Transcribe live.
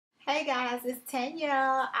Hey guys, it's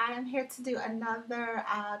Tanya. I am here to do another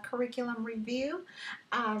curriculum review.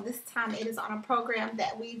 This time it is on a program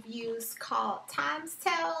that we've used called Times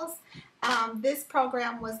Tales. This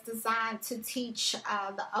program was designed to teach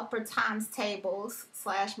the upper times tables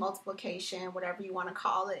 / multiplication, whatever you want to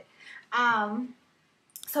call it.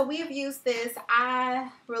 So we have used this.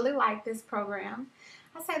 I really like this program.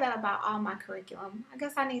 I say that about all my curriculum. I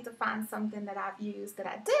guess I need to find something that I've used that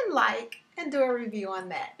I didn't like and do a review on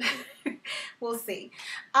that. We'll see.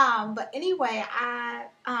 But anyway, I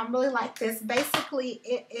really like this. Basically,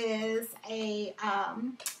 it is a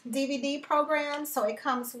DVD program. So it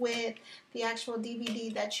comes with the actual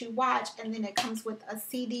DVD that you watch, and then it comes with a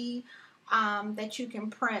CD that you can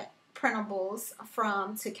print printables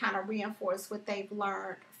from to kind of reinforce what they've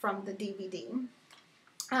learned from the DVD.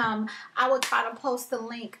 I will try to post the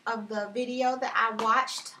link of the video that I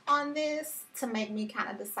watched on this to make me kind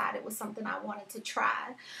of decide it was something I wanted to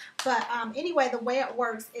try. But anyway, the way it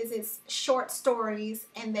works is it's short stories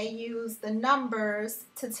and they use the numbers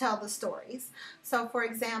to tell the stories. So for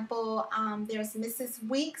example, there's Mrs.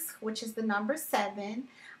 Weeks, which is the number 7.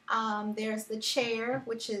 There's the chair,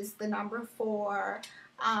 which is the number 4.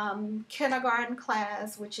 Kindergarten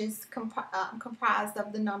class, which is comprised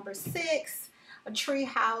of the number 6. A tree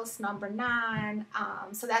house, number 9.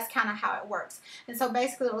 So that's kind of how it works. And so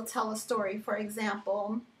basically it'll tell a story. For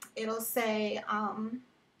example, it'll say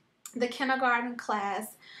the kindergarten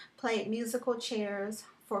class played musical chairs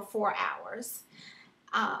for 4 hours.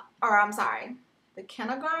 The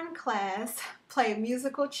kindergarten class played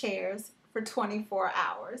musical chairs for 24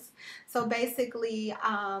 hours. So basically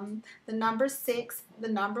the number 6, the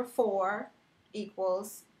number 4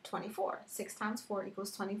 equals 24. 6 times 4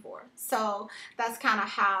 equals 24. So that's kind of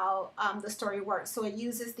how the story works. So it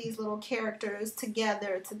uses these little characters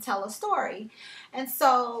together to tell a story. And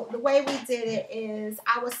so the way we did it is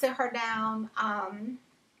I would sit her down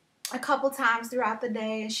a couple times throughout the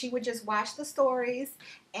day, and she would just watch the stories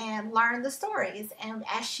and learn the stories. And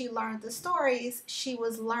as she learned the stories, she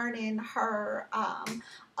was learning her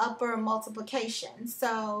upper multiplication.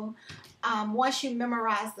 So once you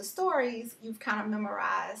memorize the stories, you've kind of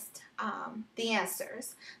memorized the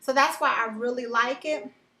answers. So that's why I really like it.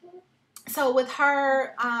 So with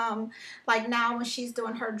her, like now when she's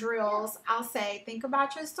doing her drills, I'll say, think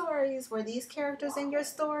about your stories. Were these characters in your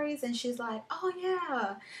stories? And she's like, oh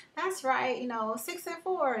yeah, that's right. 6 and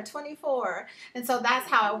 4, 24. And so that's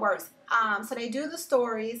how it works. So they do the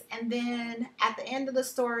stories, and then at the end of the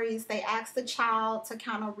stories, they ask the child to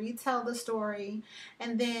kind of retell the story.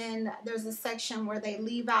 And then there's a section where they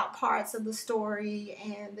leave out parts of the story,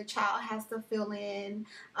 and the child has to fill in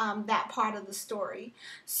that part of the story.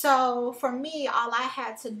 So for me, all I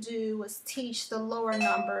had to do was teach the lower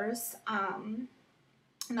numbers,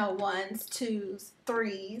 1s, 2s,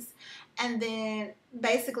 3s, and then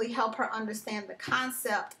basically help her understand the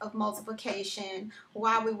concept of multiplication,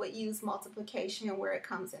 why we would use multiplication and where it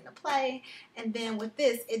comes into play. And then with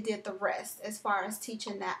this, it did the rest as far as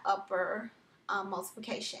teaching that upper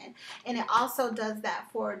multiplication. And it also does that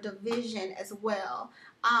for division as well.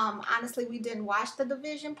 Honestly, we didn't watch the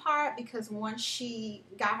division part because once she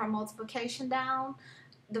got her multiplication down,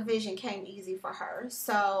 division came easy for her.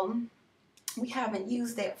 So we haven't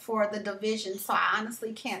used it for the division, so I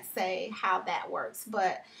honestly can't say how that works.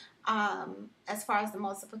 But as far as the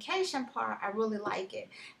multiplication part, I really like it.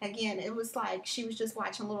 Again, it was like she was just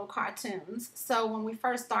watching little cartoons. So when we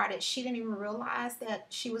first started, she didn't even realize that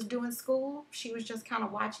she was doing school. She was just kind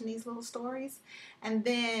of watching these little stories. And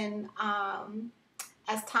then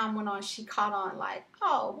as time went on, she caught on like,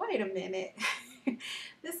 oh, wait a minute.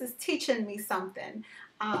 This is teaching me something.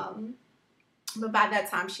 But by that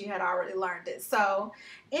time, she had already learned it. So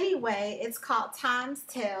anyway, it's called Times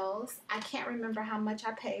Tales. I can't remember how much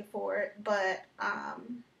I paid for it, but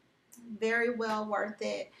very well worth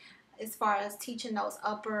it as far as teaching those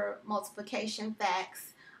upper multiplication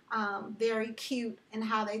facts. Very cute in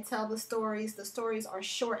how they tell the stories. The stories are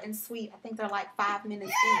short and sweet. I think they're like 5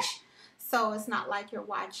 minutes each. So it's not like you're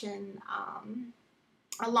watching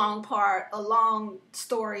a long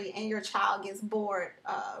story and your child gets bored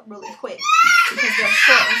really quick because they're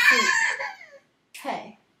short and sweet.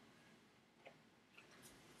 Hey,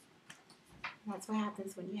 that's what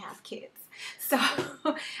happens when you have kids. So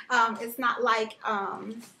it's not like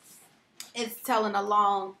it's telling a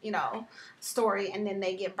long, story, and then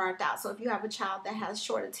they get burnt out. So if you have a child that has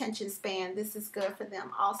short attention span, this is good for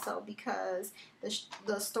them also, because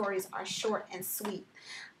the stories are short and sweet.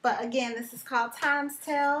 But again, this is called Times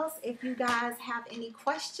Tales. If you guys have any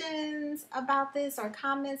questions about this or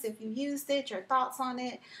comments, if you used it, your thoughts on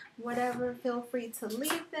it, whatever, feel free to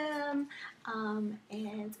leave them.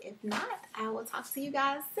 And if not, I will talk to you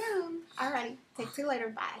guys soon. Alrighty, take to you later.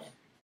 Bye.